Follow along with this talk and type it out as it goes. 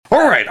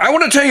right. I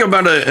want to tell you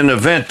about an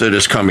event that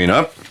is coming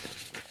up.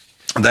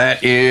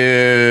 That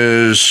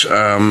is,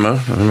 let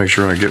me make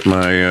sure I get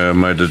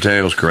my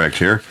details correct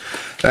here.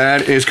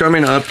 That is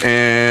coming up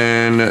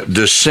in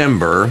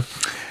December,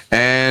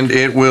 and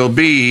it will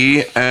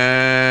be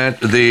at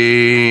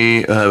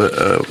the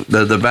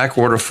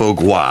Backwater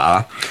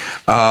Fogois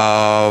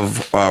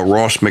of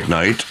Ross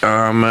McKnight,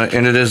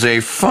 and it is a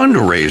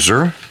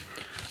fundraiser.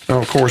 Now,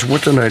 of course,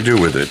 what did I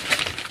do with it?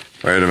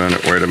 Wait a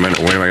minute. I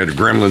got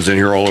gremlins in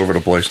here all over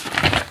the place.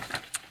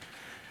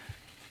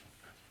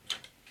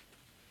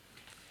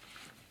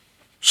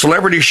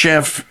 Celebrity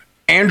chef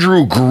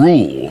Andrew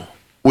Gruel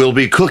will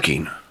be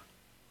cooking.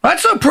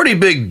 That's a pretty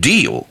big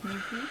deal.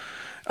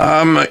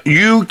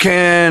 You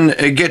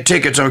can get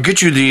tickets. I'll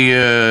get you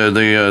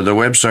the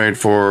website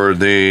for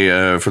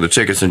the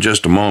tickets in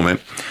just a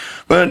moment.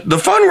 But the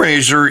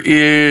fundraiser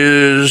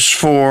is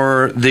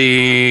for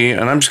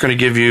and I'm just going to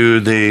give you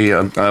the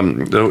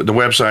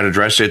website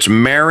address. It's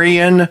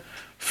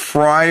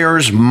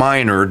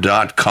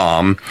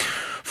MarionFriersMinor.com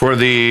for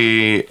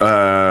the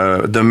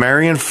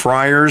Marion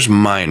Friars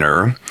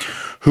Minor,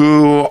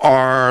 who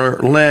are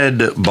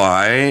led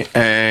by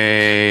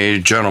a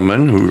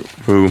gentleman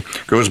who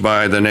goes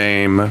by the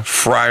name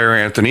Friar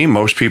Anthony.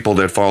 Most people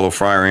that follow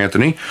Friar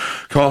Anthony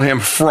call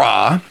him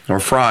Fra, or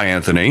Fry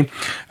Anthony.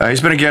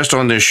 He's been a guest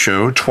on this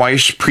show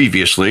twice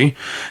previously,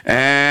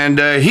 and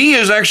he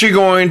is actually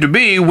going to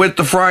be with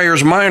the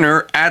Friars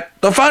Minor at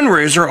the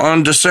fundraiser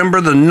on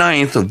December the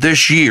 9th of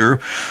this year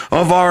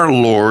of our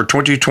Lord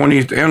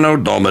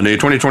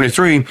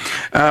 2023.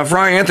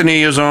 Fry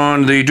Anthony is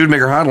on the Dude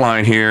Maker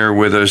Hotline here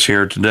with us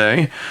here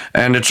today,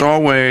 and it's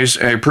always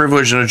a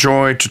privilege and a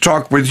joy to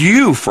talk with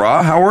you,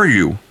 Fra. How are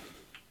you?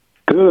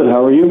 Good.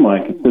 How are you,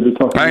 Mike? It's good to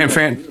talk to you.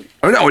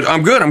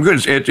 I'm good.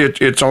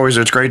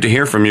 It's great to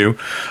hear from you,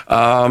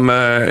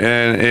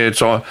 and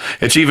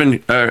it's even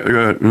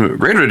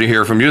greater to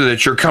hear from you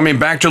that you're coming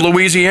back to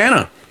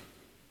Louisiana.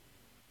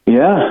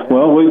 Yeah,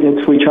 well, we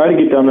try to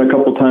get down there a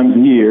couple times a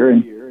year,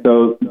 and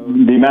so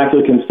the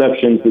Immaculate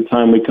Conception is the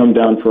time we come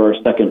down for our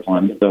second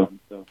one. So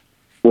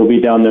we'll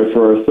be down there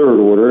for our third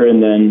order,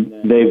 and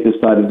then they've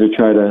decided to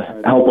try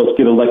to help us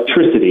get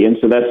electricity, and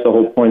so that's the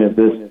whole point of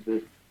this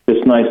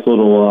nice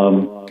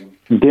little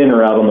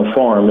dinner out on the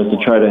farm, is to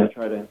try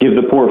to give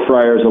the poor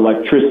friars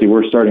electricity.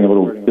 We're starting a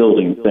little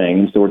building thing,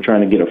 and so we're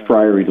trying to get a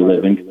friary to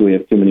live in because we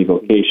have too many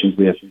vocations.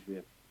 We have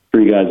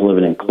 3 guys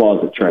living in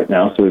closets right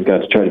now, so we've got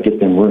to try to get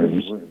them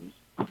rooms.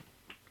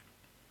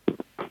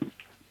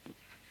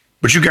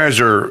 But you guys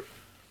are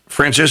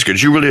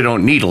Franciscans. You really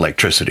don't need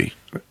electricity.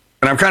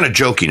 And I'm kind of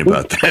joking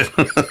about that.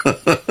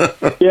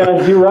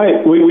 Yeah, you're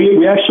right.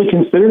 We actually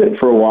considered it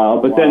for a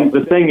while, but then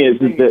the thing is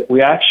that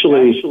we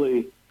actually,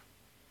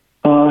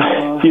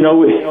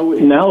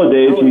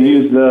 nowadays we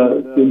use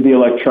the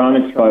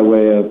electronics by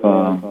way of,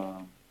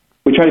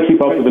 we try to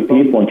keep up with the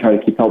people and try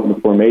to keep helping the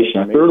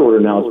formation. Our third order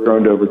now has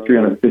grown to over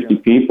 350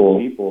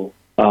 people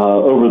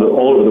all over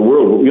the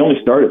world, but we only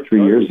started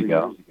 3 years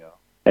ago.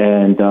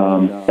 And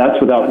that's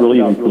without really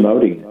even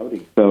promoting it.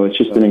 So it's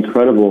just an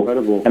incredible,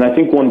 and I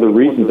think one of the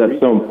reasons that's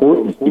so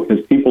important is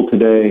because people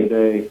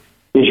today,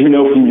 as you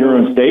know from your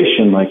own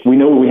station, like, we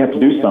know we have to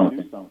do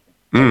something.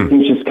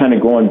 Things just kind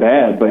of going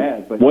bad,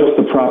 but what's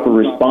the proper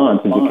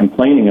response? Is it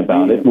complaining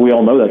about it? We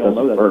all know that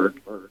doesn't work.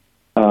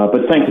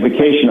 But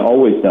sanctification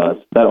always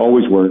does. That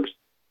always works.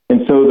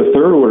 And so the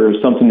third order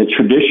is something that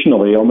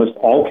traditionally almost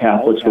all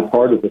Catholics were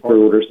part of the third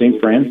order, St.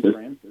 Francis.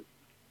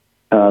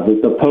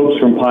 The popes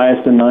from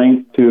Pius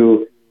IX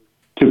to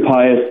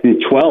Pius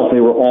XII, they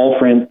were all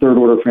third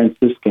order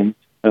Franciscans.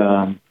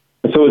 And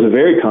so it was a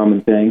very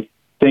common thing.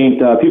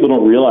 People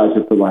don't realize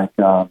it, but like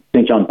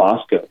St. John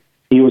Bosco,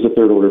 he was a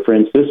third order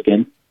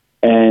Franciscan,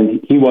 and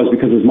he was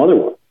because his mother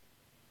was.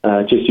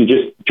 You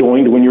just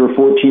joined when you were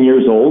 14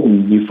 years old,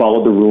 and you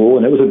followed the rule,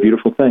 and it was a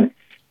beautiful thing.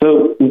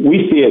 So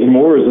we see it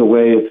more as a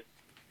way of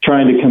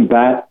trying to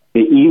combat the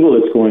evil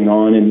that's going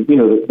on. And,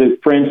 the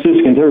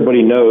Franciscans,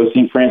 everybody knows,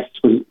 St. Francis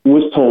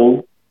was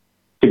told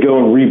to go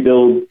and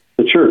rebuild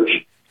the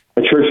church,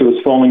 a church that was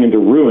falling into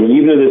ruin. And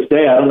even to this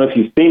day, I don't know if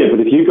you've seen it,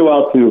 but if you go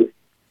out to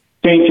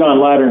St.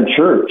 John Lateran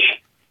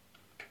Church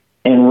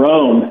in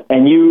Rome,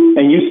 and you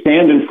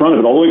stand in front of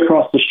it, all the way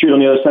across the street on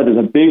the other side, there's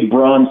a big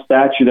bronze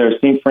statue there of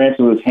St. Francis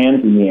with his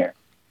hands in the air.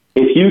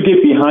 If you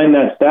get behind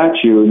that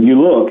statue and you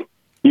look,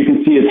 you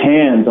can see his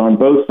hands on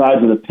both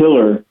sides of the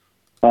pillar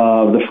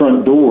of the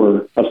front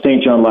door of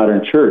St. John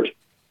Lateran Church.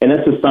 And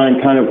that's a sign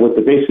kind of what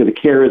basically the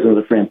charism of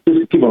the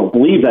Franciscans. People don't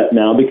believe that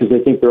now because they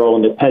think they're all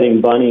into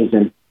petting bunnies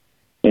and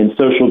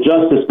social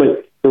justice.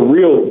 But the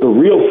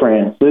real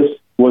Francis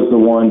was the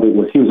one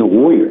he was a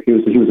warrior. He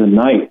was a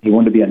knight. He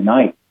wanted to be a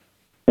knight.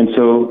 And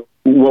so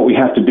what we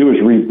have to do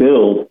is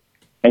rebuild.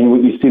 And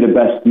what you see the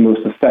best,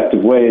 most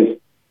effective way is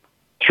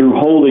through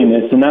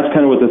holiness. And that's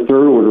kind of what the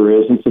third order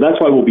is. And so that's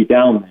why we'll be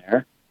down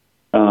there.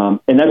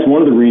 And that's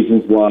one of the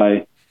reasons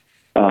why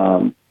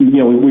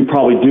we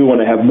probably do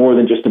want to have more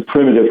than just a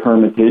primitive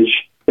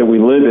hermitage that we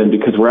live in,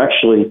 because we're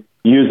actually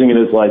using it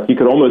as, like, you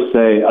could almost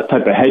say, a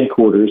type of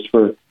headquarters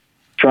for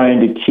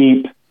trying to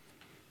keep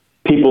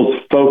people's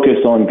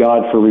focus on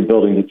God for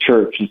rebuilding the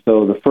church. And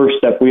so the first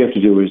step we have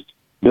to do is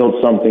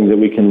build something that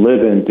we can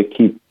live in to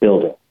keep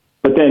building.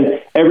 But then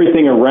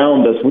everything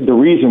around us, the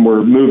reason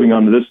we're moving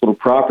onto this little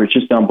property, it's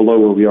just down below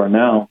where we are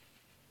now,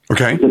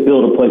 Okay. is to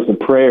build a place of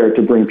prayer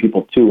to bring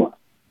people to us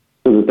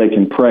so that they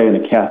can pray in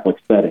a Catholic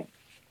setting.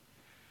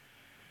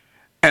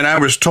 And I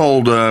was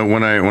told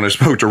when I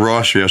spoke to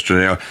Ross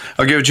yesterday,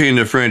 I'll give it to you in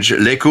the French,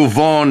 "Les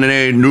couvents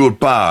n'est nulle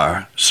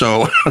part."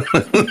 So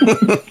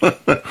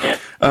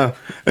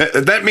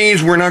that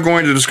means we're not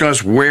going to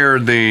discuss where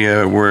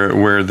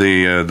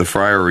the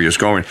friary is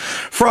going.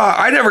 Fra,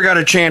 I never got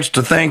a chance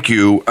to thank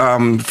you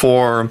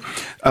for.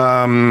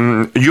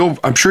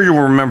 I'm sure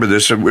you'll remember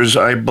this. It was,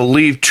 I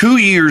believe, 2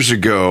 years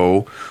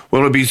ago.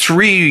 Well, it'll be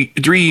 3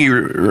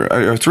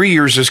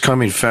 years this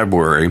coming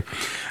February.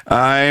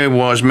 I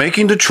was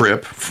making the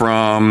trip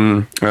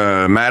from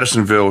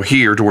Madisonville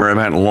here to where I'm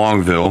at in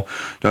Longville,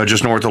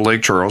 just north of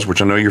Lake Charles,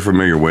 which I know you're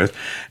familiar with.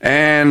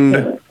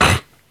 And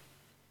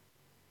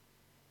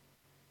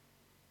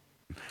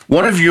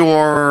one of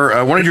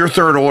your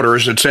third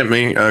orders that sent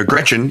me,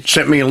 Gretchen,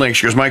 sent me a link.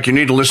 She goes, "Mike, you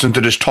need to listen to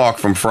this talk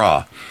from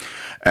Fra."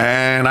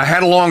 And I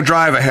had a long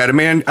drive ahead of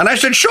me, and I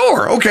said,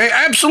 "Sure, okay,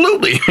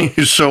 absolutely."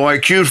 So I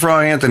queued Fra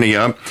Anthony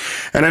up,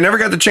 and I never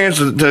got the chance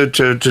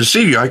to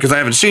see you because I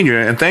haven't seen you,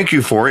 and thank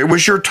you for it. It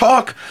was your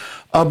talk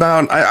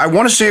about, I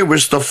want to say it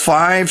was the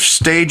 5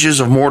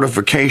 stages of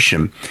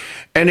mortification.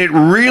 And it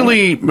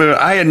really,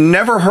 I had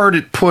never heard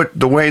it put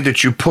the way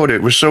that you put it.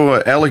 It was so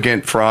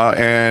elegant, Fra,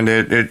 and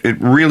it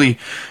really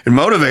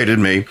motivated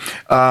me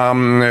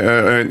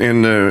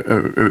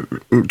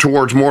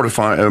towards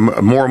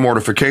more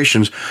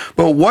mortifications.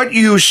 But what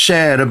you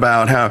said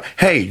about how,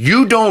 hey,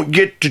 you don't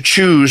get to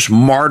choose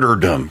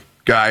martyrdom,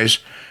 guys.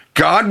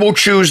 God will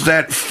choose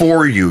that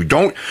for you.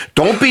 Don't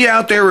be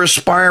out there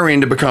aspiring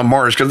to become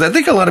martyrs, because I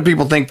think a lot of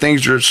people think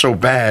things are so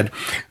bad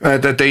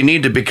that they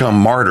need to become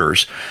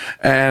martyrs,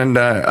 and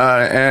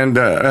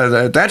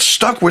that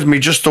stuck with me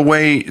just the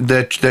way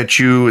that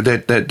you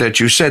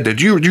said that.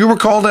 Do you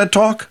recall that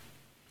talk?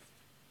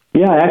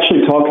 Yeah, I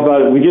actually talked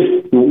about it.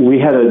 We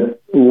had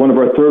one of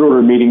our third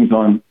order meetings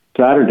on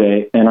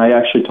Saturday, and I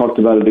actually talked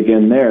about it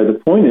again there. The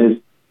point is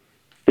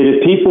that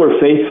if people are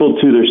faithful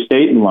to their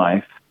state in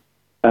life,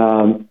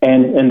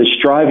 and the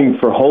striving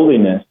for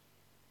holiness,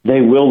 they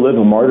will live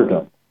a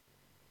martyrdom.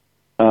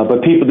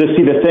 But people,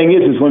 the thing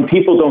is when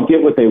people don't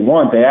get what they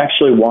want, they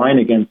actually whine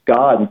against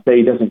God and say,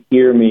 "He doesn't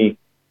hear me,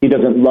 He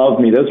doesn't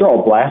love me." Those are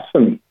all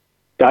blasphemy.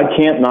 God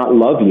can't not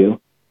love you.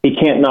 He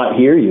can't not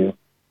hear you.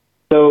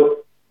 So,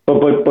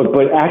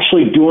 but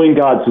actually doing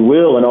God's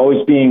will and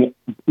always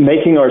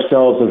making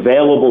ourselves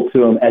available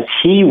to Him as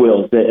He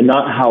wills it and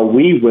not how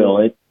we will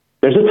it,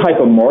 there's a type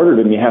of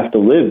martyrdom you have to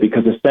live,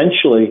 because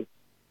essentially,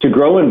 to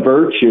grow in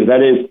virtue,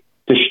 that is,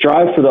 to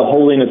strive for the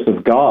holiness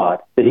of God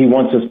that He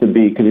wants us to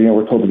be, because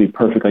we're told to be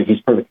perfect like He's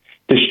perfect.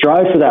 To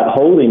strive for that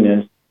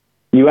holiness,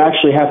 you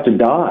actually have to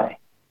die.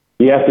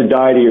 You have to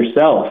die to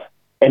yourself.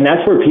 And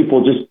that's where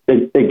people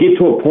they get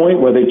to a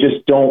point where they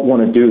just don't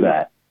want to do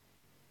that.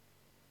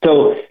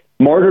 So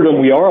martyrdom,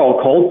 we are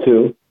all called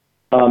to.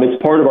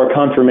 It's part of our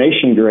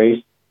confirmation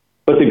grace.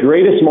 But the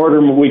greatest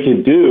martyrdom we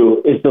could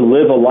do is to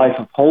live a life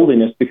of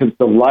holiness, because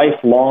it's a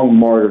lifelong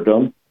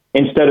martyrdom.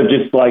 Instead of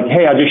just like,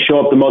 hey, I just show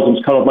up, the Muslims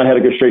cut off my head, I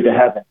go straight to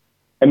heaven.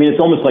 I mean, it's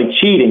almost like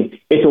cheating.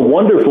 It's a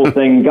wonderful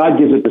thing. God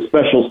gives it to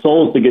special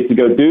souls to get to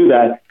go do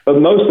that.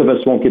 But most of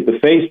us won't get to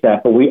face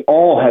that. But we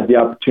all have the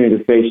opportunity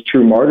to face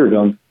true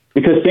martyrdom,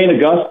 because St.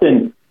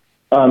 Augustine,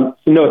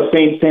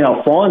 St.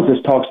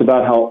 Alphonsus talks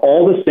about how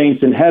all the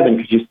saints in heaven,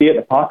 because you see it in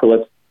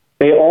Apocalypse,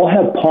 they all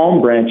have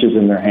palm branches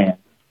in their hands.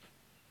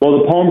 Well,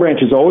 the palm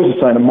branch is always a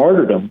sign of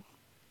martyrdom.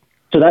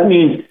 So that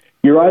means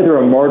you're either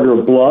a martyr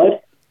of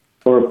blood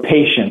or of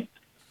patience.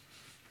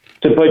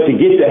 But to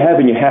get to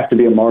heaven, you have to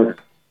be a martyr.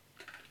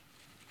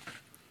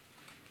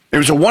 It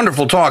was a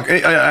wonderful talk.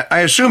 I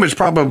assume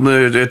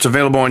it's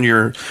available on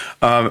your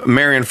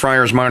Marian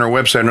Friars Minor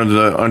website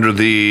under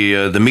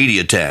the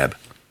media tab.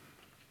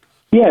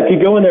 Yeah, if you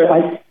go in there,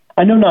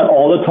 I know not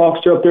all the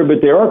talks are up there, but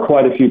there are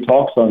quite a few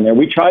talks on there.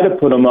 We try to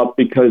put them up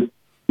because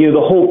the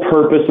whole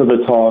purpose of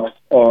the talks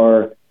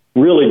are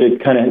really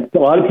to a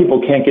lot of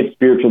people can't get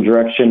spiritual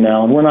direction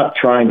now, and we're not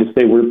trying to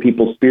say we're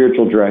people's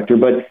spiritual director,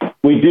 but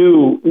we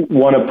do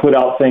want to put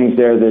out things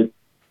there that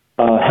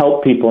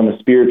help people in the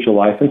spiritual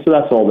life, and so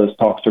that's all those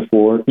talks are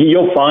for.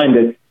 You'll find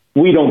that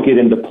we don't get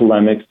into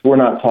polemics. We're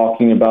not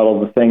talking about all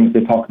the things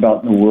they talk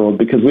about in the world,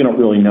 because we don't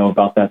really know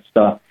about that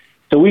stuff.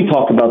 So we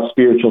talk about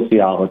spiritual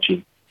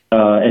theology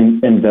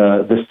and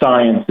the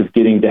science of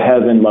getting to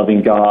heaven,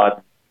 loving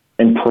God,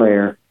 and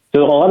prayer.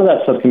 So a lot of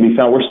that stuff can be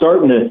found. We're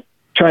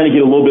trying to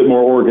get a little bit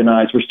more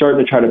organized. We're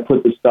starting to try to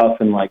put the stuff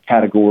in like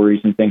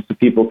categories and things so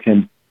people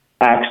can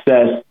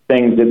access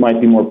things that might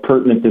be more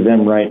pertinent to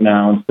them right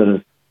now, instead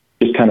of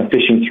just kind of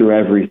fishing through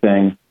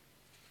everything.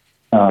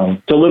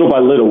 So little by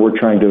little, we're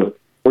trying to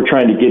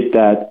get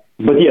that.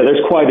 But yeah,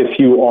 there's quite a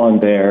few on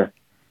there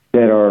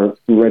that are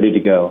ready to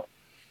go.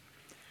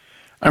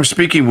 I'm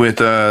speaking with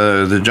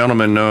the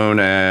gentleman known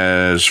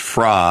as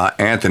Friar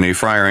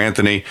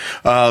Anthony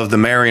of the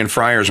Marian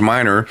Friars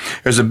Minor.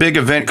 There's a big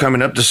event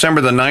coming up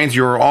December the 9th.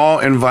 You're all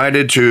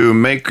invited to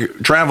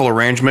make travel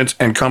arrangements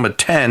and come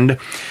attend.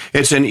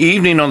 It's an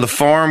evening on the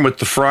farm with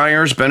the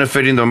Friars,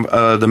 benefiting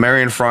the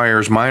Marian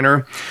Friars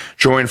Minor.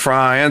 Join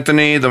Friar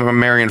Anthony, the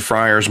Marian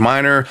Friars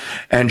Minor,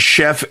 and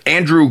Chef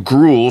Andrew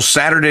Gruel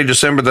Saturday,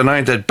 December the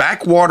 9th at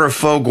Backwater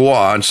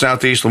Fogua in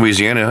southeast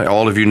Louisiana.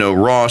 All of you know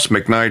Ross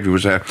McKnight, who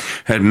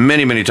had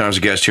many times a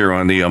guest here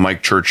on the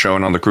Mike Church Show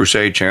and on the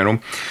Crusade channel.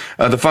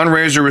 The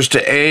fundraiser is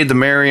to aid the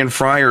Marian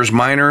Friars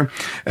Minor,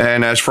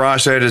 and as Friar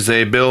said, as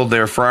they build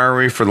their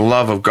friary for the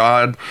love of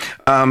God.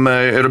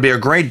 It'll be a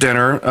great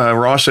dinner.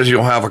 Ross says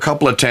you'll have a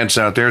couple of tents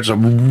out there. It's a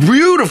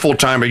beautiful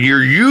time of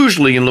year,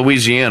 usually in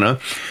Louisiana.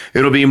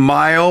 It'll be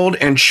mild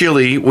and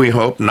chilly, we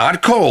hope.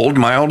 Not cold,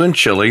 mild and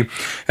chilly.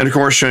 And, of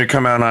course, you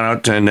come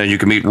out and you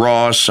can meet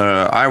Ross.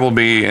 I will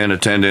be in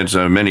attendance,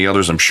 many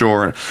others, I'm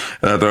sure,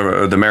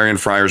 the Marian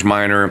Friars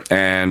Minor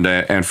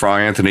and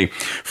Friar Anthony.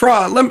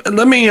 Friar,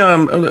 let me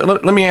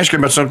ask you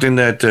about something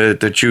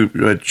that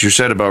you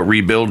said about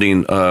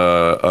rebuilding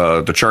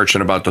the church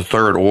and about the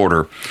Third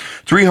Order.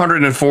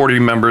 340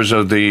 members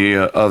of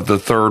the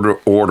Third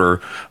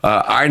Order.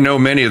 I know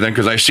many of them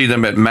because I see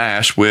them at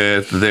Mass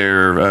with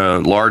their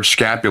large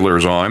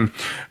scapulars on.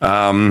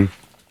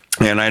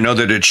 And I know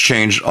that it's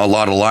changed a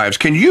lot of lives.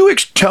 Can you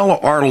tell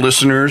our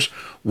listeners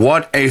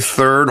what a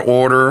Third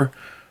Order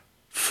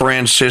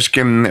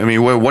Franciscan, I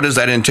mean, what does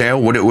that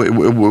entail? What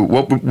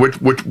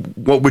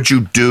would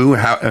you do,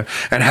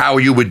 how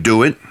you would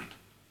do it?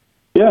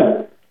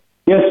 Yeah,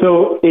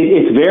 so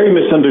it's very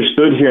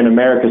misunderstood here in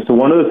America. So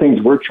one of the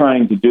things we're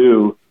trying to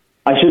do,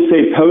 I should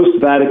say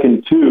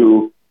post-Vatican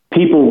II,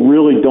 people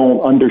really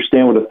don't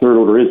understand what a Third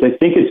Order is. They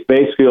think it's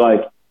basically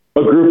like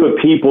a group of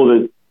people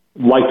that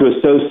like to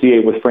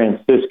associate with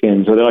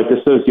Franciscans, or they like to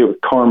associate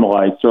with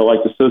Carmelites, or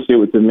like to associate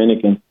with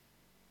Dominicans.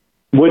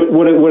 What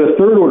a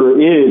Third Order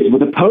is, what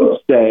the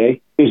popes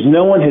say, is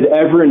no one had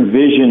ever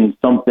envisioned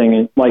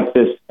something like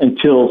this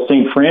until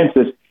St.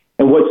 Francis.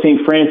 And what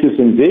St. Francis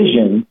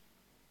envisioned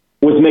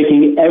was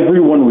making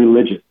everyone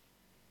religious.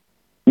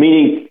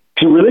 Meaning,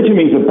 religion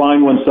means to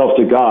bind oneself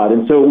to God.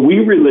 And so we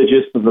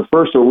religious, the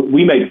first,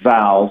 we make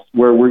vows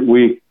where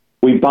we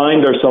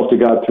bind ourselves to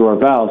God through our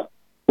vows.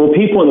 Well,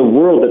 people in the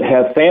world that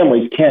have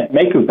families can't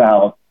make a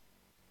vow.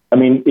 I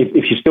mean,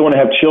 if you still want to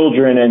have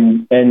children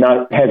and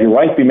not have your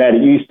wife be mad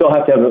at you, you still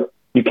have to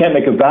you can't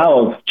make a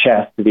vow of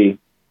chastity.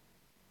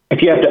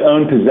 If you have to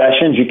own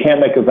possessions, you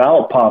can't make a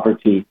vow of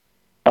poverty.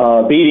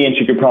 Obedience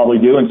you could probably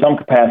do in some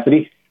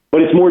capacity,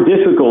 but it's more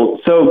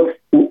difficult. So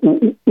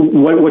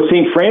what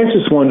St.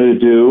 Francis wanted to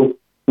do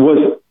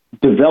was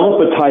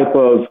develop a type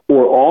of,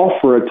 or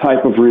offer a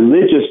type of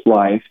religious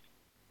life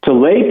to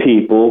lay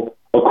people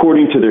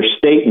according to their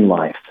state in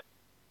life.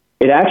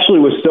 It actually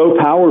was so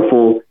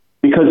powerful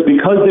because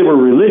they were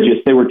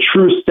religious, they were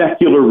true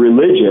secular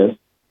religious,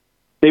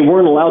 they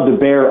weren't allowed to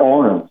bear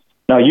arms.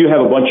 Now, you have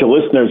a bunch of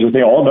listeners who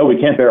think, oh, no,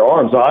 we can't bear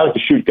arms. I like to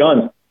shoot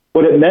guns.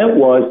 What it meant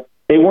was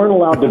they weren't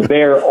allowed to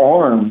bear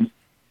arms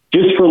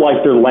just for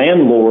like their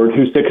landlord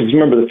who said, because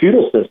you remember the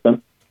feudal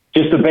system,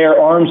 just to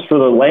bear arms for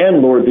the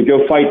landlord to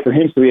go fight for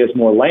him so he has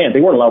more land. They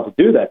weren't allowed to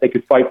do that. They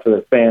could fight for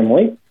their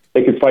family.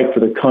 They could fight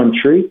for the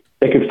country.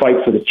 They could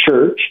fight for the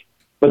church.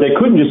 But they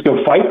couldn't just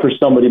go fight for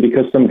somebody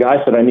because some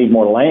guy said, I need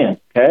more land,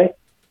 okay?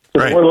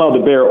 So They weren't allowed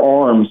to bear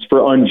arms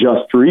for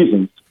unjust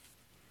reasons.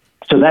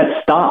 So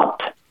that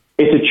stopped.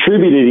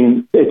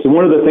 It's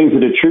one of the things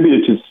that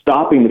attributed to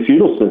stopping the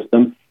feudal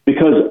system,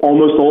 because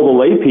almost all the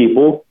lay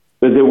people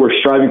that were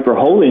striving for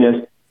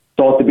holiness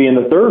thought to be in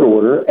the Third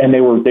Order, and they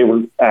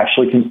were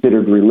actually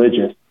considered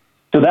religious.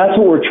 So that's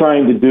what we're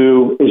trying to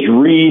do, is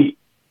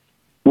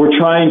we're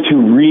trying to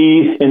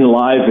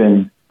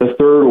re-enliven the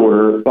Third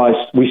Order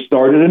we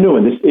started a new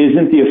one. This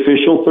isn't the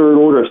official Third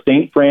Order of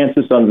St.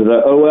 Francis under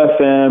the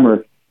OFM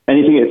or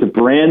anything. It's a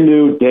brand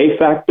new de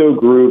facto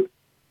group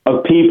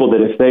of people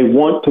that if they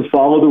want to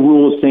follow the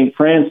rule of St.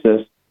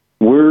 Francis,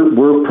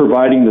 we're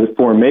providing the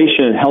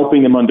formation and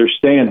helping them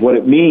understand what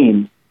it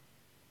means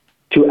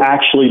to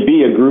actually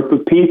be a group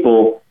of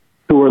people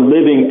who are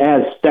living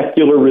as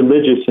secular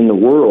religious in the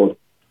world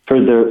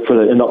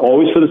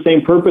always for the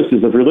same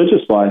purposes of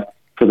religious life,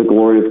 for the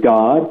glory of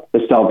God,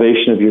 the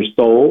salvation of your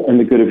soul, and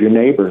the good of your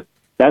neighbor.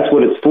 That's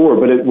what it's for.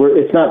 But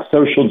it's not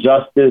social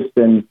justice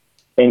and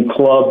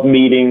club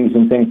meetings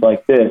and things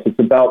like this. It's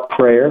about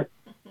prayer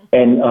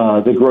and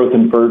the growth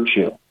in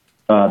virtue.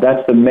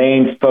 That's the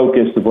main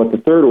focus of what the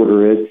Third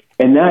Order is.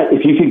 And that,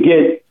 if you could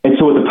get, and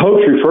so what the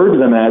popes referred to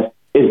them as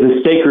is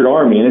the Sacred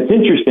Army. And it's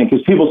interesting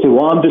because people say,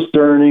 well, I'm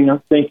discerning,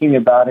 I'm thinking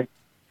about it.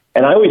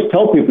 And I always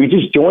tell people, you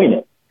just join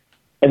it.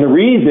 And the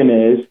reason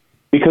is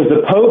because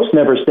the popes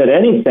never said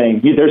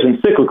anything. There's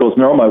encyclicals,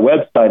 and they're on my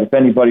website if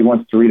anybody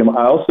wants to read them.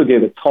 I also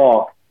gave a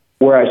talk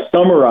where I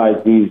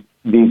summarized these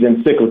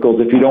encyclicals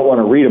if you don't want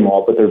to read them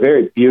all, but they're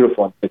very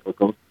beautiful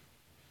encyclicals.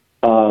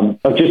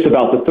 of just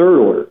about the Third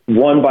Order.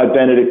 One by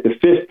Benedict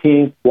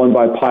XV, one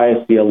by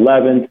Pius XI,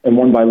 and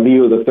one by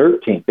Leo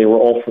XIII. They were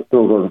all Third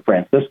Order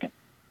Franciscans.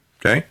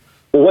 Okay.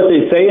 Well, what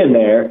they say in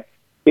there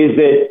is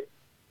that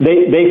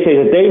they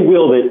say that they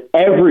will that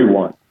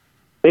everyone,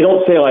 they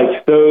don't say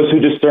like those who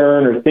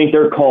discern or think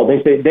they're called.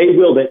 They say they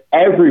will that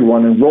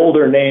everyone enroll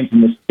their names in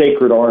the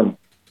sacred army.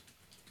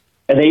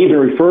 And they even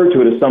refer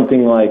to it as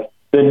something like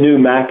the new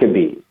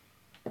Maccabees.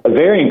 A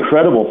very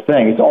incredible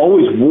thing. It's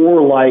always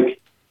warlike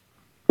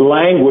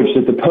language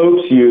that the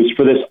popes use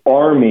for this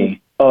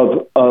army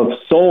of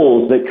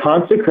souls that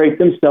consecrate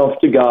themselves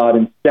to God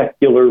in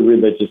secular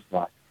religious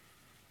life.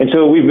 And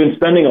so we've been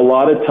spending a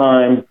lot of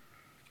time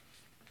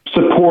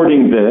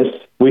supporting this.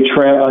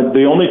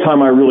 The only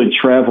time I really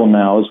travel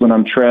now is when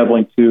I'm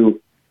traveling to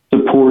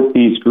support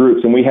these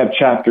groups, and we have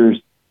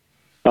chapters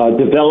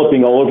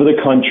developing all over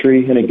the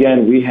country. And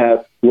again, we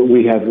have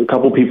a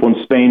couple people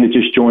in Spain that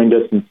just joined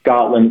us, in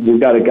Scotland. We've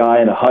got a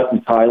guy in a hut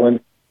in Thailand.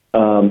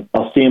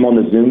 I'll see him on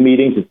the Zoom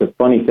meetings. It's a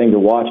funny thing to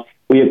watch.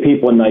 We have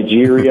people in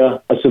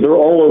Nigeria. So they're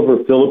all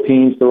over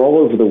Philippines. They're all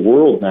over the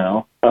world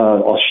now,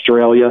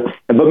 Australia,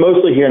 but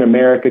mostly here in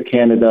America,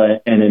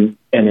 Canada, and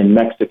in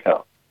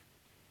Mexico.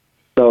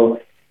 So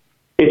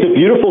it's a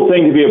beautiful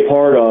thing to be a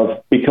part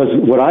of, because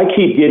what I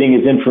keep getting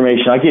is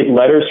information. I get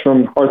letters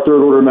from our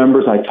Third Order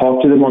members. I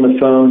talk to them on the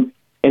phone,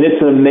 and it's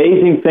an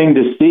amazing thing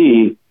to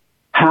see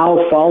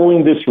how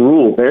following this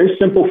rule, very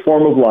simple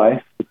form of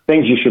life,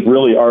 things you should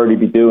really already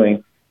be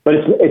doing, but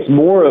it's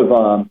more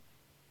of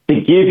to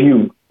give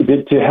you,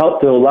 to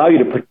help, to allow you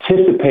to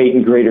participate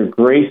in greater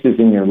graces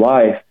in your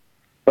life.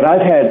 But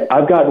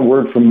I've gotten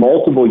word from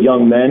multiple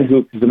young men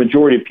because the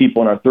majority of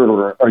people in our Third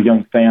Order are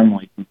young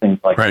families and things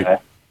like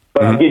that.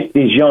 But I get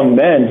these young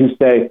men who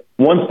say,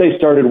 once they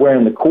started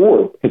wearing the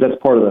cord, because that's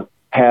part of the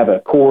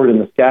habit, cord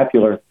and the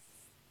scapular,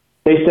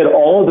 they said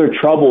all of their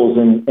troubles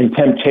and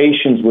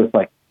temptations with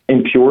like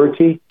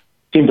impurity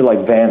seem to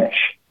like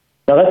vanish.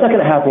 Now that's not going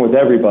to happen with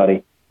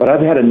everybody, but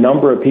I've had a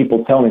number of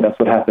people tell me that's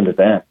what happened to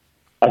them.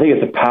 I think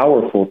it's a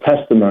powerful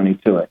testimony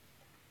to it.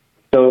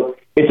 So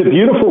it's a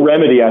beautiful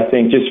remedy, I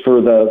think, just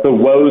for the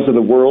woes of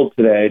the world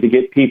today, to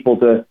get people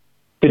to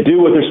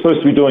do what they're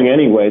supposed to be doing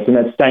anyways, and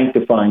that's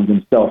sanctifying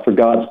themselves for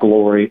God's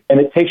glory.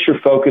 And it takes your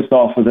focus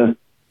off of the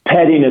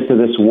pettiness of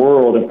this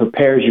world and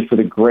prepares you for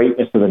the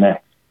greatness of the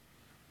next.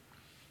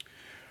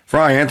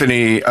 Fry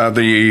Anthony,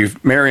 the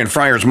Marian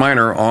Friars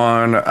Minor,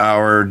 on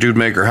our Dude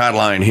Maker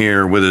hotline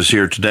here with us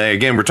here today.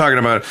 Again, we're talking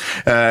about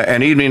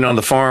an evening on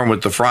the farm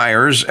with the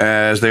Friars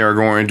as they are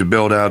going to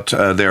build out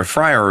their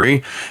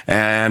Friary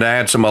and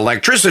add some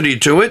electricity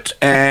to it.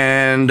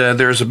 And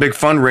there's a big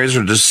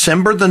fundraiser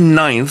December the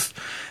 9th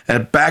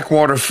at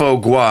Backwater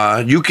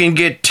Fogua. You can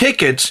get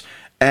tickets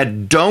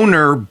at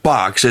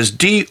DonorBox, as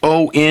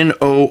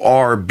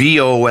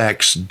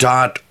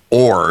DonorBox.org.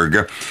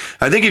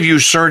 I think if you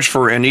search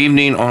for an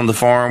evening on the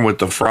farm with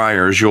the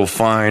Friars, you'll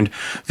find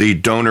the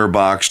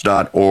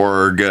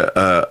DonorBox.org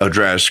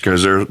address,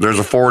 because there's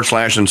a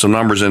 / and some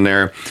numbers in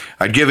there.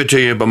 I'd give it to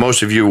you, but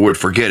most of you would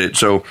forget it.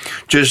 So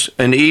just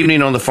an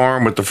evening on the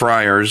farm with the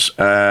Friars,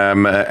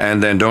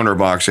 and then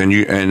DonorBox,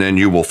 and then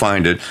you will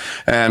find it.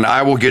 And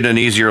I will get an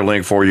easier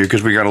link for you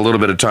because we got a little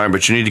bit of time,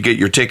 but you need to get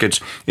your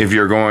tickets if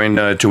you're going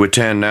to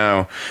attend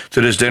now to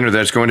this dinner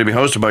that's going to be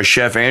hosted by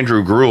Chef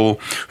Andrew Gruel,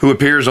 who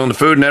appears on the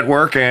Food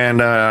Network, and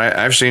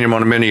I've seen him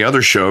on many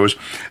other shows.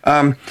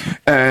 And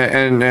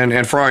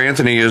Fry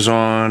Anthony is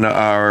on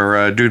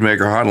our Dude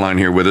Maker hotline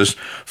here with us.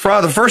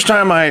 Fry, the first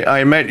time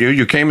I met you,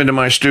 you came into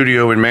my studio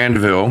in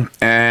Mandeville,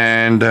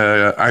 and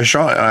I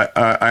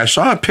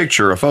saw a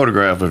picture, a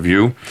photograph of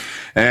you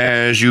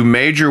as you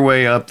made your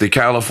way up the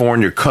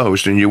California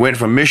coast, and you went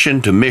from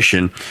mission to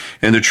mission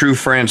in the true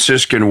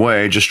Franciscan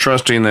way, just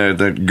trusting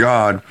that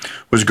God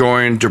was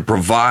going to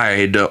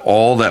provide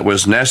all that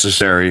was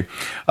necessary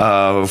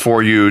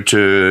for you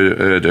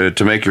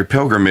to make your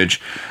pilgrimage.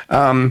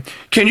 Can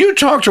you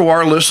talk to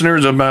our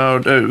listeners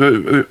about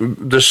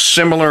the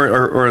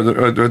similar or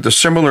the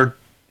similar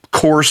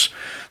course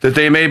that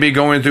they may be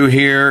going through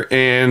here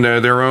in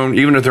their own,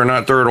 even if they're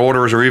not Third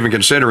Orders or even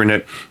considering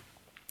it?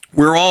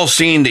 We're all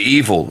seeing the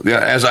evil.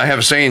 As I have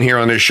a saying here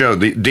on this show,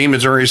 the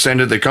demons are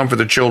ascended, they come for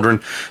the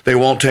children, they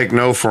won't take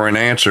no for an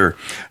answer.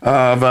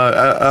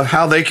 Of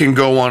how they can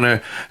go on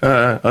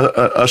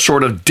a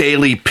sort of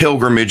daily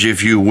pilgrimage,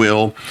 if you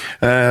will,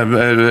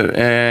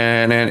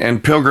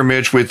 and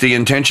pilgrimage with the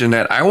intention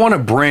that I want to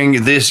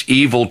bring this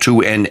evil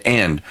to an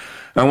end.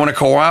 I want to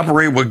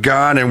cooperate with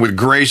God and with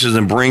graces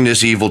and bring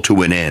this evil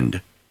to an end.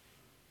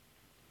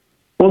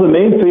 Well, the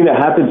main thing that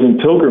happens in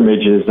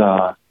pilgrimage is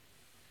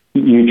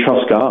you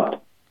trust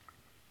God.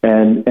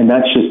 And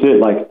that's just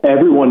it. Like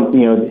everyone,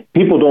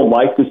 people don't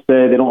like to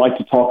say, they don't like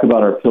to talk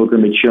about our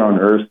pilgrimage here on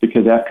earth,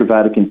 because after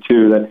Vatican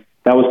II,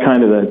 that was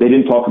kind of they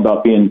didn't talk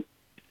about being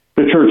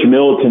the church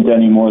militant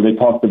anymore. They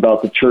talked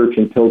about the church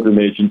and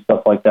pilgrimage and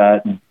stuff like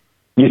that. And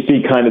you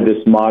see kind of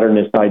this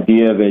modernist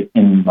idea of it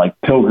in like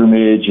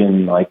pilgrimage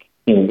and like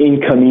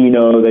in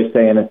camino, they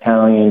say in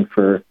Italian,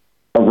 for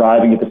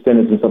arriving at the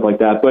sentence and stuff like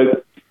that.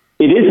 But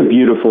it is a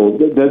beautiful,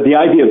 the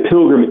idea of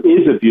pilgrim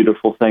is a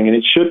beautiful thing, and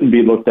it shouldn't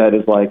be looked at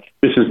as like,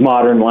 this is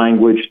modern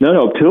language.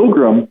 No,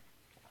 pilgrim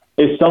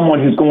is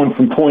someone who's going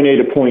from point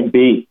A to point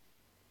B.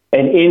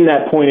 And in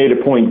that point A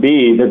to point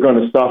B, they're going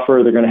to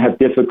suffer, they're going to have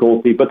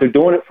difficulty, but they're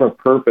doing it for a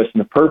purpose,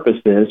 and the purpose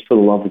is for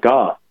the love of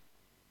God.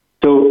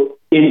 So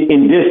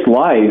in this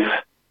life,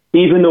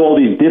 even though all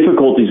these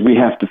difficulties we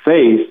have to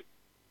face,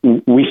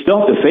 we still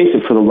have to face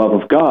it for the love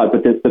of God.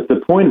 But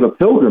the point of a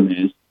pilgrim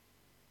is,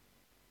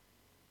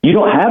 you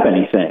don't have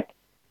anything.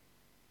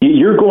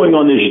 You're going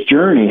on this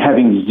journey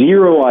having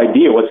zero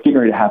idea what's getting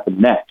ready to happen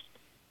next.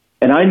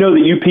 And I know that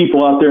you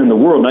people out there in the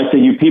world, and I say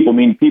you people,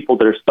 mean people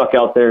that are stuck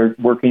out there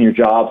working your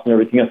jobs and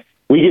everything else,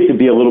 we get to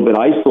be a little bit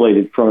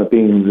isolated from it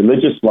being in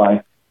religious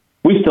life.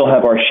 We still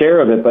have our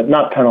share of it, but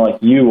not kind of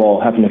like you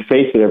all having to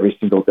face it every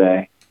single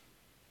day.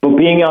 But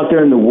being out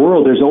there in the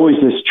world, there's always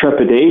this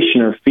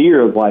trepidation or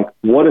fear of like,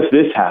 what if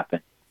this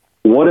happened?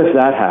 What if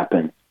that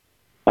happened?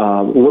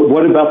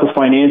 What about the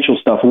financial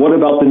stuff? What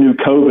about the new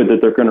COVID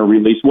that they're going to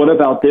release? What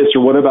about this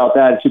or what about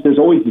that? It's just, there's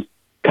always this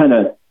kind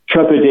of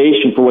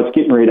trepidation for what's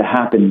getting ready to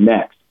happen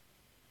next,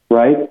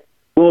 right?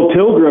 Well, a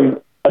pilgrim,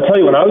 I'll tell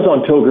you, when I was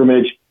on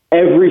pilgrimage,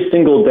 every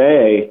single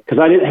day, because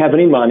I didn't have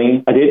any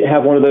money, I didn't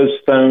have one of those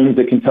phones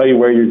that can tell you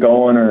where you're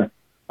going or,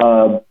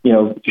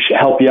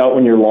 help you out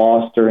when you're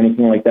lost or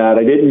anything like that.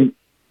 I didn't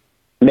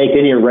make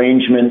any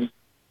arrangements.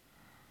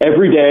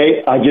 Every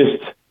day, I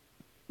just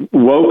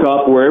woke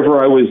up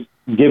wherever I was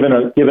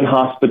given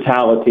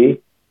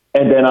hospitality,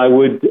 and then I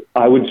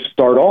would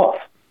start off.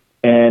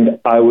 And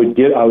I would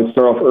start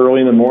off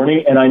early in the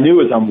morning, and I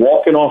knew as I'm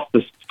walking off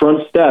the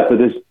front step of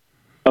this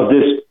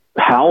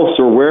house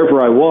or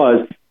wherever I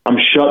was, I'm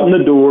shutting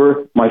the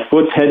door, my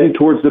foot's heading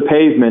towards the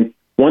pavement.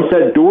 Once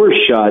that door is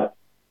shut,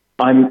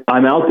 I'm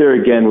out there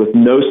again with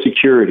no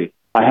security.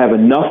 I have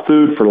enough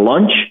food for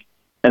lunch,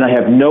 and I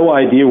have no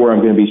idea where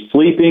I'm going to be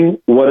sleeping,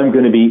 what I'm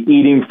going to be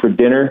eating for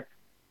dinner.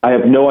 I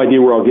have no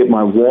idea where I'll get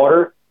my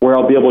water, where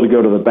I'll be able to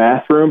go to the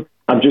bathroom.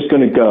 I'm just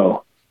going to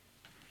go.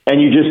 And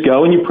you just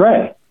go and you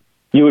pray.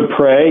 You would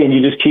pray and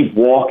you just keep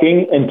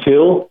walking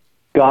until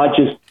God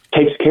just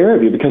takes care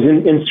of you. Because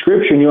in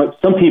Scripture,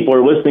 some people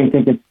are listening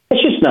thinking,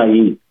 it's just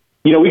naive.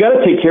 We got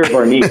to take care of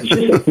our needs.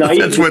 It's naive.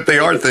 That's what they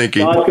are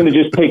thinking. God's going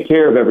to just take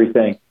care of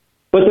everything.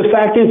 But the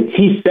fact is,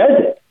 he says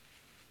it.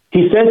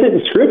 He says it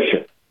in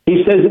Scripture.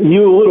 He says,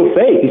 you a little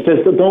faith. He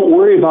says, don't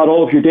worry about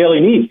all of your daily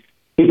needs.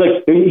 He's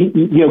like,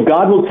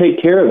 God will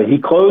take care of it. He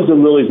clothes the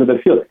lilies of the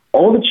field.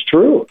 All of it's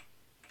true.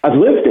 I've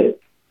lived it.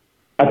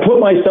 I put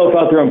myself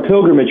out there on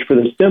pilgrimage for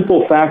the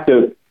simple fact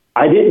of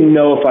I didn't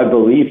know if I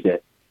believed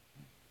it.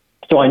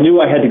 So I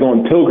knew I had to go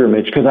on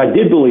pilgrimage because I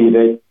did believe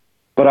it,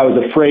 but I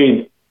was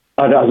afraid.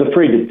 I was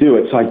afraid to do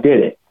it, so I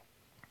did it.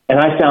 And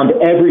I found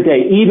every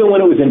day, even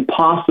when it was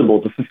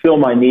impossible to fulfill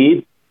my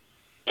needs,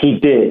 he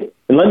did.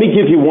 And let me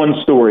give you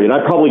one story, and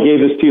I probably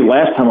gave this to you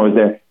last time I was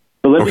there,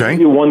 but let me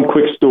give you one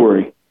quick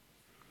story.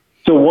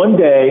 So one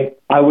day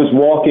I was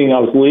walking,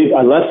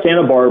 I left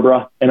Santa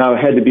Barbara and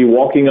I had to be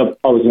walking up.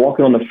 I was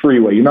walking on the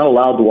freeway. You're not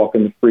allowed to walk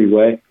on the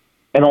freeway.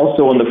 And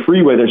also on the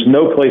freeway, there's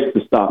no place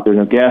to stop. There are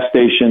no gas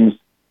stations.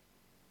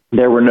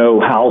 There were no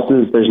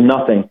houses. There's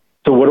nothing.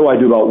 So what do I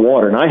do about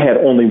water? And I had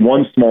only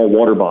one small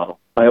water bottle.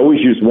 I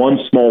always use one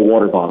small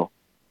water bottle.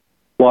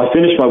 Well, I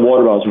finished my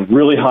water bottle. It was a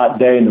really hot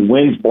day and the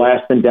wind's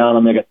blasting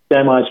down. I got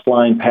semis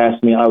flying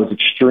past me. I was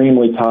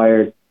extremely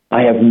tired.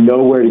 I have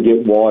nowhere to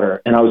get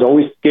water. And I was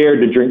always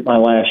scared to drink my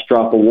last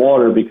drop of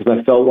water because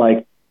I felt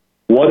like,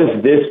 what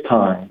if this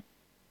time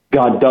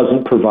God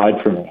doesn't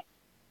provide for me?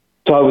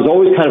 So I was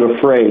always kind of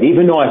afraid.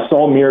 Even though I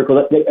saw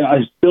miracles, I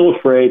was still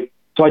afraid.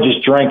 So I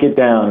just drank it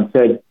down and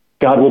said,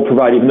 God will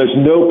provide. Even there's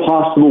no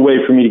possible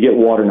way for me to get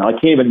water now. I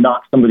can't even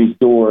knock somebody's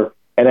door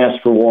and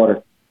ask for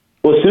water.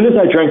 Well, as soon as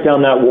I drank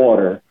down that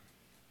water,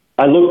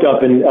 I looked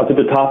up and up at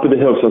the top of the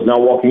hill. So I was now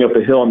walking up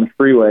a hill on the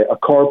freeway. A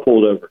car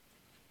pulled over.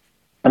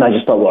 And I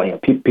just thought, well,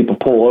 people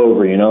pull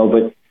over,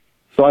 But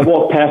so I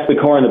walked past the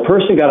car, and the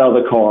person got out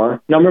of the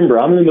car. Now, remember,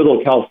 I'm in the middle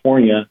of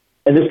California,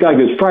 and this guy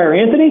goes, Friar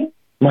Anthony?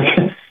 I'm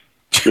like,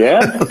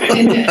 yeah.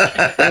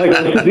 I'm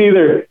like, this is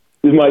either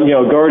my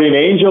guardian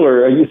angel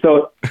or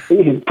so.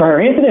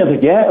 Friar Anthony? I was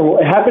like, yeah. Well,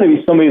 it happened to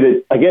be somebody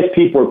that I guess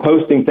people were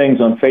posting things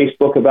on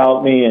Facebook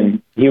about me,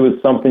 and he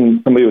was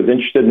somebody was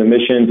interested in the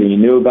missions, and he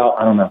knew about.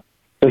 I don't know.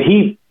 So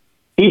he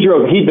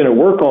drove. He'd been at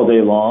work all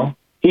day long.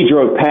 He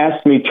drove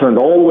past me, turned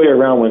all the way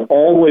around, went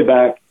all the way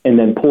back, and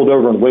then pulled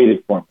over and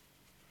waited for me.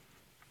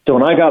 So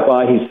when I got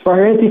by, he's,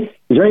 Friar Anthony, is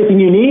there anything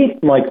you need?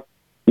 I'm like,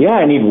 yeah,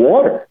 I need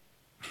water.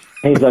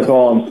 And he's like,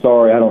 oh, I'm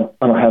sorry, I don't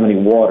have any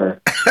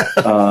water.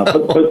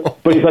 But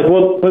he's like,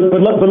 well, but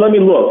let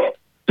me look.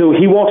 So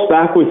he walks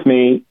back with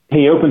me.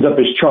 He opens up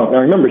his trunk.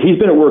 Now remember, he's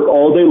been at work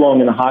all day long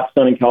in the hot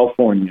sun in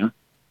California,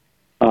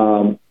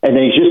 and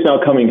then he's just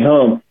now coming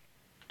home.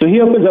 So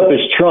he opens up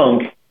his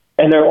trunk.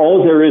 And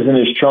all there is in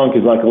his trunk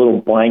is like a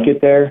little blanket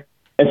there.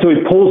 And so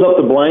he pulls up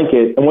the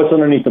blanket, and what's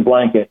underneath the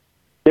blanket?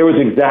 There was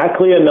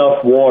exactly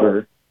enough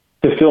water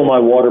to fill my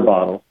water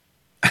bottle.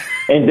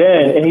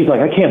 And he's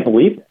like, I can't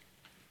believe it.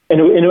 And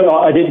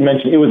I didn't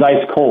mention, it was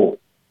ice cold.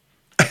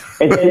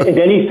 And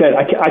then he said,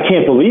 I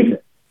can't believe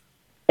it.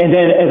 And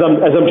then as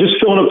I'm just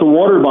filling up the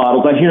water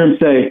bottles, I hear him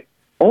say,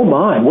 oh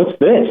my, what's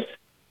this?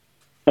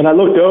 And I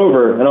looked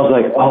over and I was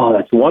like, oh,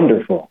 that's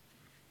wonderful.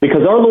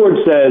 Because our Lord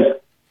says,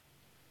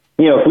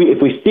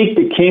 if we seek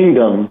the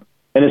kingdom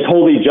and his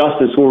holy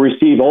justice, we'll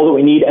receive all that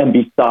we need and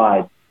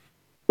besides,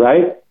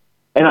 right?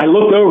 And I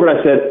looked over and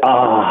I said,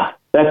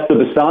 that's the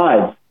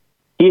besides.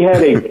 He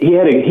had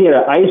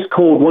an ice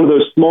cold, one of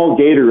those small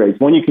Gatorades,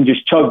 one you can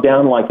just chug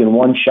down like in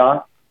one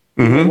shot.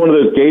 Mm-hmm. One of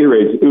those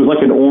Gatorades. It was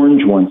like an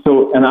orange one.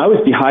 So, and I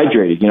was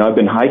dehydrated. I've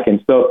been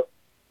hiking. So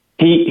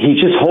he's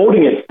just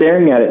holding it,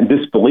 staring at it in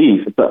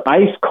disbelief. It's an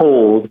ice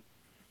cold,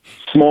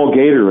 small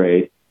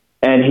Gatorade.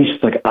 And he's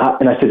just like,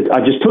 and I said,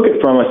 I just took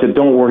it from him. I said,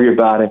 don't worry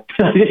about it.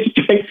 I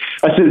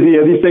said,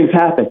 these things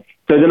happen.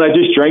 So then I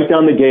just drank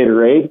down the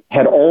Gatorade,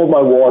 had all of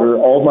my water,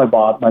 all of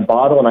my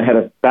bottle, and I had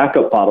a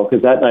backup bottle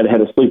because that night I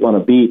had to sleep on a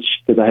beach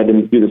because I had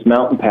to do this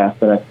mountain pass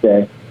the next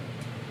day.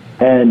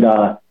 And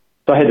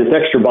so I had this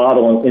extra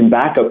bottle in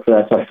backup for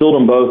that. So I filled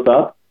them both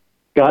up,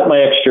 got my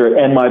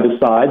extra and my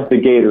besides, the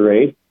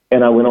Gatorade,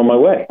 and I went on my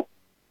way.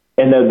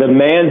 And the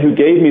man who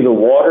gave me the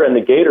water and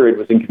the Gatorade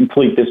was in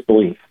complete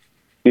disbelief.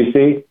 You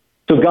see?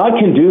 So God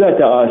can do that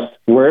to us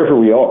wherever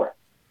we are.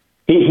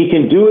 He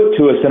can do it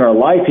to us in our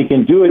life. He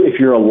can do it if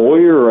you're a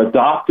lawyer or a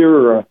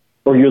doctor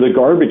or you're the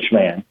garbage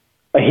man.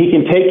 He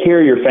can take care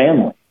of your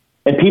family.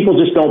 And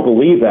people just don't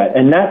believe that.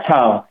 And that's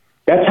how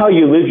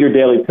you live your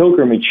daily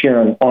pilgrimage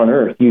here on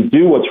earth. You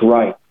do what's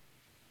right.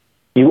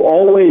 You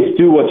always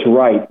do what's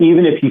right,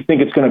 even if you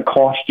think it's going to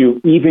cost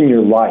you even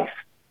your life.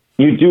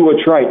 You do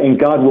what's right, and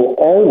God will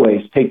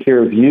always take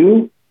care of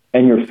you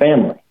and your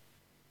family.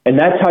 And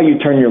that's how you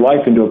turn your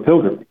life into a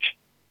pilgrimage.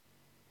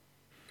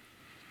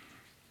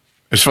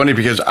 It's funny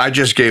because I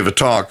just gave a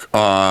talk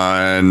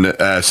on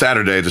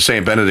Saturday at the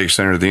St. Benedict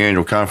Center at the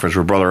annual conference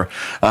with Brother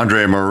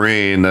Andre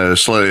Marie in the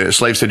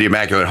Slaves to the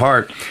Immaculate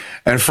Heart.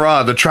 And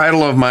Fra, the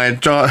title of my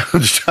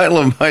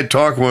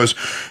talk was,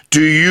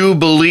 "Do you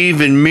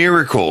believe in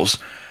miracles?"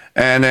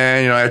 And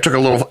then, I took a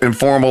little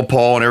informal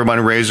poll and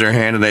everybody raised their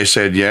hand and they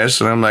said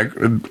yes. And I'm like,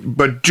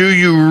 but do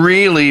you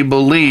really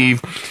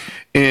believe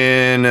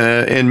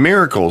in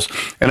miracles?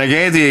 And I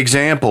gave the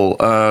example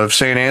of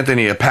St.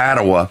 Anthony of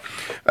Padua,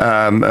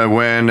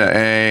 when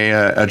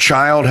a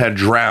child had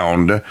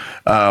drowned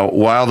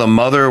while the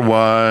mother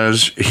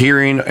was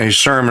hearing a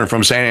sermon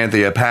from St.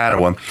 Anthony of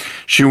Padua.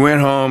 She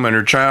went home and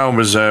her child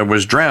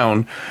was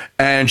drowned,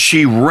 and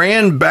she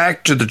ran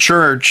back to the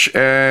church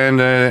and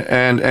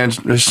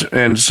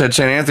said,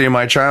 "St. Anthony,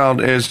 my child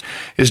is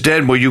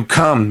dead. Will you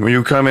come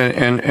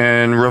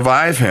and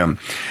revive him?"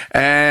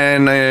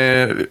 And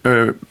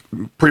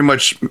pretty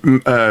much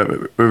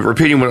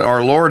repeating what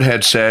our Lord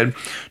had said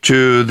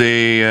to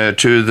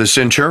the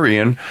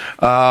centurion,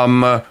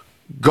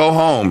 go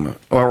home,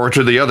 or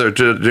to the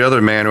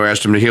other man who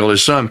asked him to heal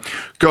his son,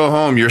 go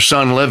home, your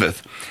son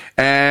liveth.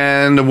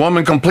 And the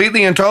woman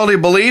completely and totally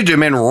believed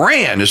him and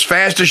ran as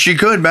fast as she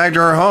could back to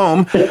her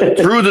home,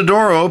 threw the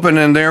door open,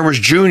 and there was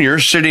Junior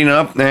sitting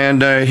up,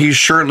 and he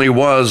certainly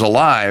was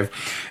alive.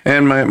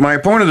 And my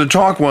point of the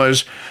talk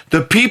was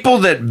the people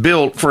that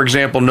built, for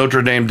example,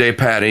 Notre Dame de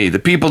Paris, the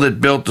people that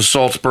built the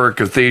Salzburg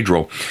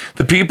Cathedral,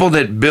 the people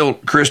that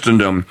built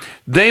Christendom,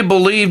 they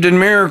believed in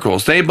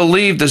miracles. They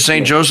believed that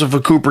St. Joseph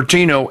of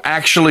Cupertino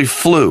actually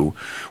flew.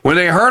 When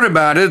they heard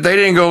about it, they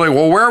didn't go like,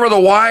 well, where were the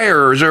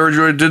wires?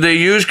 Or did they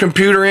use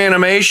computer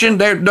animation?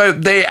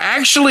 They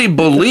actually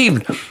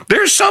believed.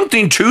 There's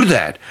something to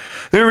that.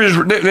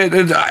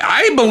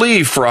 I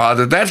believe,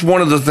 Fra, that's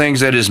one of the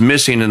things that is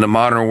missing in the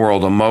modern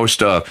world the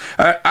most of.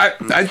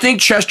 I think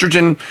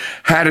Chesterton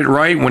had it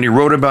right when he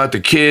wrote about the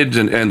kids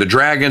and the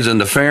dragons and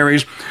the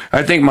fairies.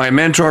 I think my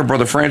mentor,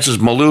 Brother Francis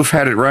Malouf,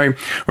 had it right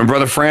when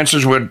Brother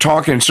Francis would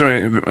talk in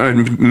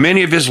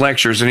many of his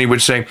lectures, and he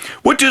would say,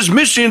 what is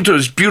missing to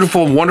this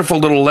beautiful, wonderful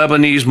little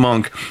Lebanese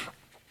monk,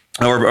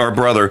 our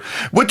brother,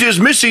 what is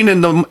missing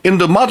in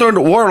the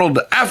modern world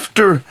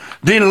after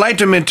the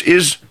Enlightenment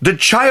is the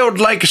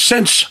childlike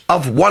sense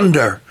of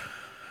wonder.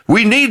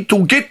 We need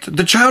to get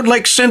the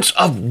childlike sense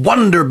of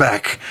wonder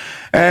back.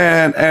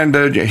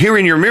 And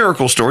hearing your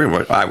miracle story,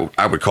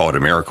 I would call it a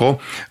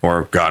miracle,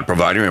 or God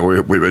providing,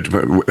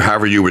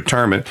 however you would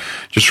term it,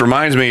 just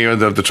reminds me of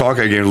the talk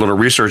I gave, a little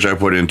research I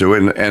put into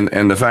it,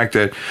 and the fact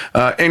that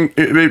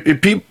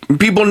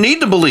people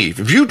need to believe.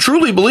 If you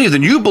truly believe,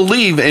 then you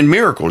believe in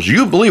miracles.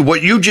 You believe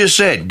what you just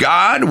said.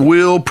 God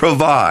will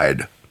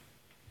provide.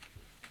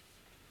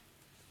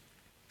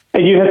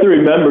 And you have to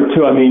remember,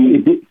 too, I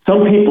mean,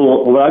 some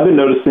people, what I've been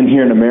noticing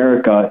here in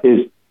America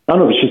is, I don't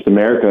know if it's just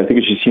America, I think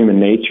it's just human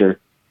nature,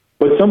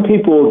 but some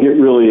people get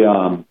really,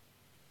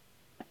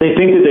 they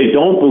think that they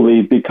don't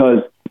believe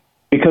because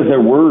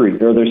they're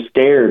worried or they're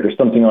scared or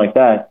something like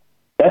that.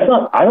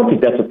 I don't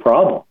think that's a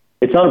problem.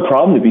 It's not a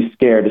problem to be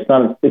scared. It's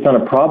not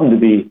a problem to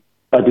be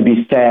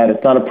sad.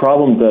 It's not a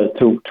problem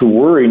to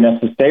worry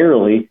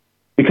necessarily,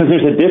 because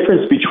there's a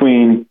difference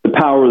between the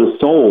power of the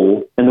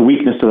soul and the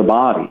weakness of the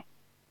body.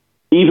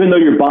 Even though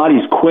your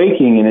body's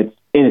quaking in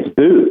its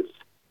boots,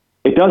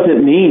 it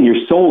doesn't mean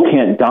your soul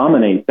can't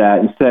dominate that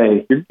and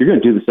say, you're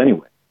going to do this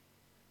anyway.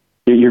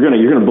 You're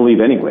going to believe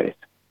anyways.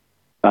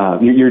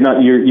 Even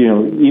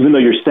though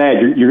you're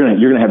sad, you're going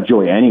to have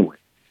joy anyway.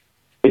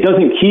 It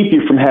doesn't keep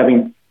you from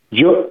having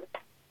joy.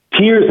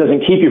 Tears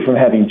doesn't keep you from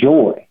having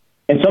joy.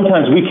 And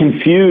sometimes we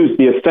confuse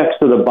the effects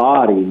of the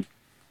body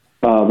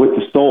with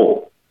the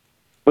soul.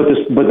 But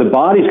the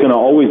body's going to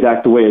always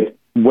act the way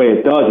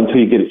it does until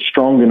you get it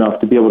strong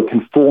enough to be able to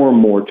conform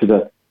more to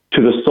the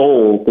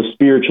soul, the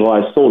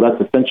spiritualized soul.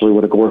 That's essentially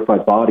what a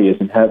glorified body is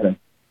in heaven.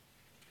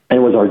 And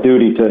it was our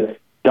duty to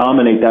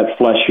dominate that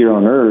flesh here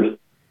on earth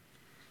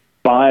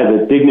by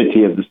the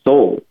dignity of the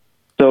soul.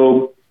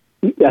 So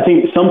I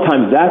think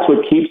sometimes that's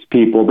what keeps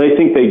people. They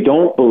think they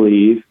don't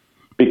believe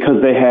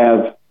because they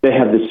have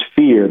this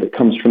fear that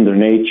comes from their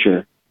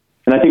nature.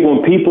 And I think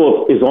when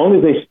people, as long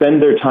as they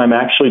spend their time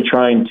actually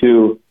trying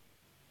to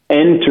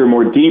enter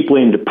more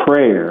deeply into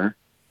prayer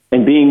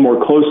and being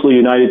more closely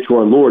united to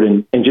our Lord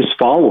and just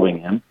following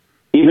him,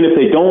 even if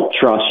they don't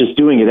trust, just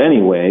doing it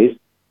anyways,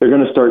 they're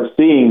going to start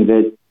seeing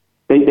that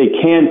they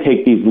can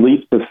take these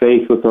leaps of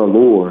faith with our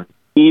Lord,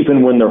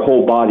 even when their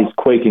whole body's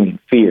quaking in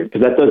fear,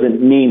 because that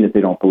doesn't mean that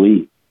they don't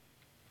believe.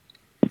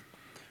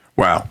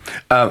 Wow.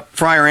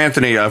 Friar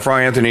Anthony,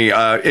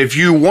 if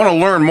you want to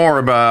learn more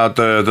about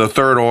the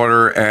Third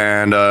Order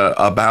and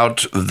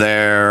about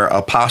their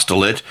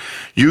apostolate,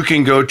 you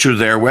can go to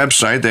their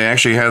website. They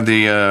actually have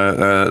the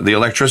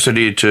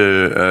electricity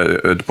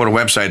to put a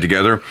website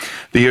together.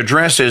 The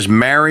address is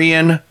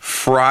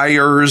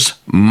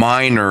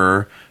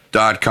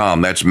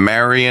MarianFriarsMinor.com. That's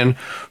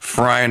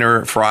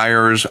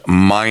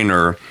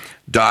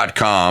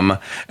MarianFriarsMinor.com.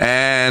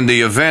 And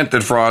the event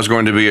that Fra is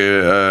going to be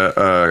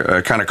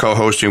kind of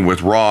co-hosting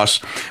with Ross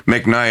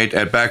McKnight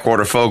at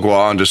Backwater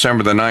Fogwa on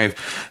December the 9th.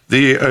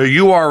 The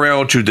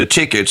URL to the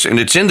tickets, and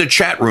it's in the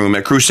chat room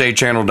at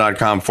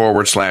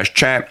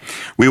crusadechannel.com/chat.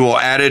 We will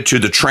add it to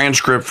the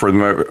transcript from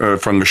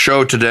the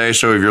show today.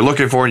 So if you're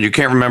looking for it and you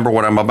can't remember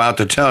what I'm about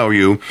to tell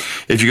you,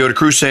 if you go to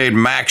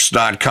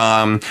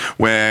crusademax.com,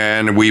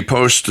 when we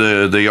post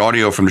the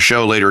audio from the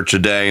show later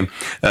today,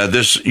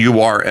 this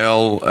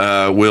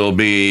URL will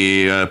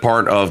be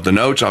part of the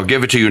notes. I'll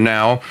give it to you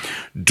now.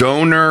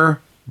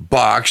 Donor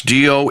Box,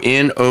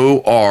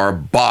 DONOR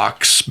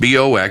box,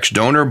 BOX,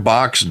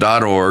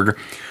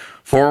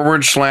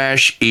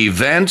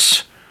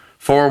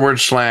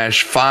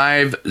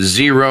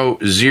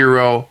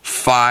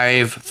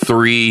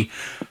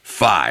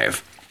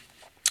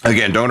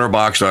 Again,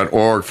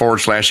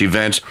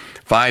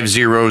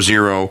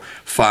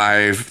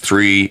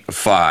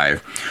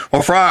 donorbox.org/events/500535.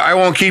 Well, Fra, I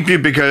won't keep you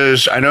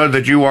because I know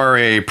that you are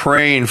a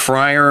praying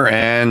friar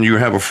and you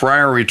have a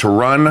friary to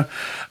run.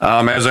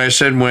 As I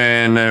said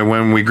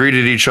when we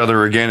greeted each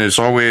other again, it's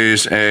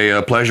always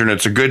a pleasure, and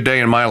it's a good day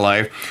in my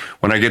life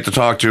when I get to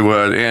talk to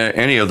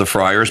any of the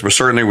friars, but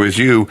certainly with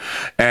you.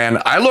 And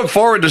I look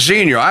forward to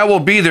seeing you. I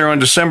will be there on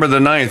December the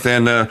 9th,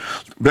 and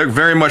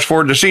very much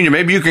forward to seeing you.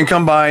 Maybe you can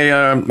come by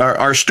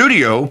our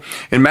studio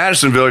in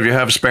Madisonville if you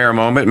have a spare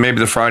moment, maybe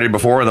the Friday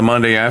before or the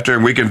Monday after,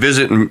 and we can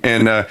visit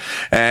and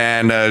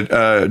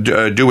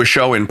do a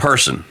show in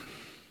person.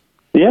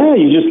 Yeah,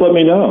 you just let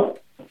me know.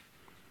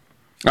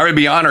 I would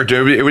be honored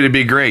to. It would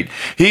be great.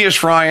 He is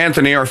Friar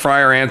Anthony, or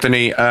Friar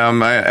Anthony.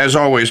 As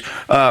always,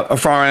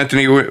 Friar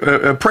Anthony,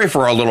 pray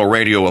for our little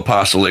radio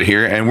apostolate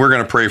here, and we're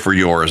going to pray for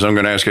yours. I'm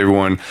going to ask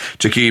everyone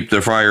to keep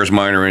the Friars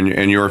Minor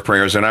in your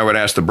prayers, and I would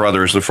ask the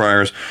brothers, the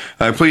friars,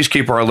 please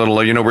keep our little,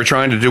 we're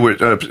trying to do what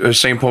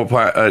St. John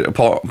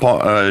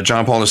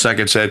Paul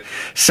II said,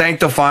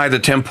 sanctify the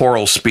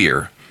temporal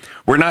spear.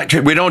 We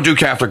don't do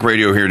Catholic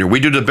radio here. We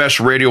do the best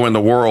radio in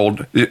the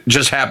world. It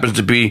just happens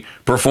to be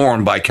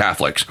performed by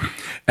Catholics.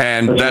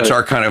 And that's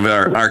our kind of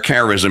our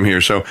charism here.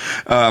 So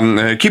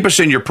keep us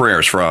in your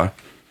prayers, Fra.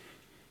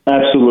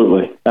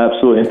 Absolutely.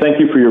 Absolutely. And thank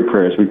you for your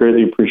prayers. We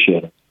greatly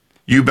appreciate it.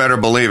 You better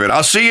believe it.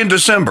 I'll see you in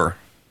December.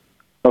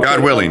 Okay,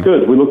 God willing.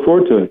 Good. We look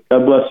forward to it.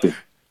 God bless you.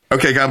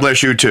 Okay, God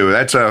bless you too.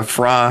 That's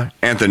Fra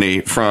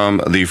Anthony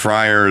from the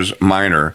Friars Minor.